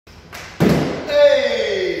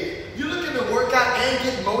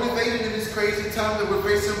crazy time that we're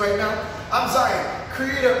facing right now? I'm Zion,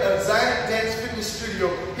 creator of Zionic Dance Fitness Studio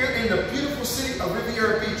here in the beautiful city of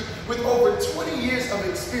Riviera Beach. With over 20 years of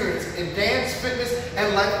experience in dance, fitness,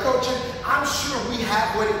 and life coaching, I'm sure we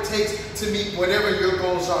have what it takes to meet whatever your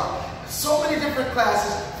goals are. So many different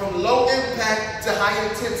classes from low impact to high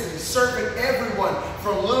intensity, serving everyone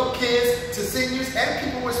from little kids to seniors and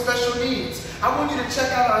people with special needs. I want you to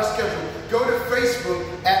check out our schedule. Go to Facebook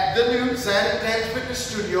at the new Zionic Dance Fitness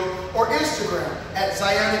Studio or Instagram at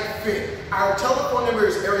Zionic Fit. Our telephone number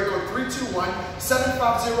is area code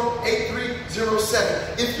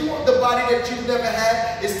 321-750-8307. If you want the body that you've never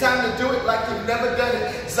had, it's time to do it like you've never done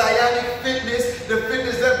it. Zionic Fitness, the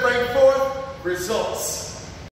fitness that brings forth results.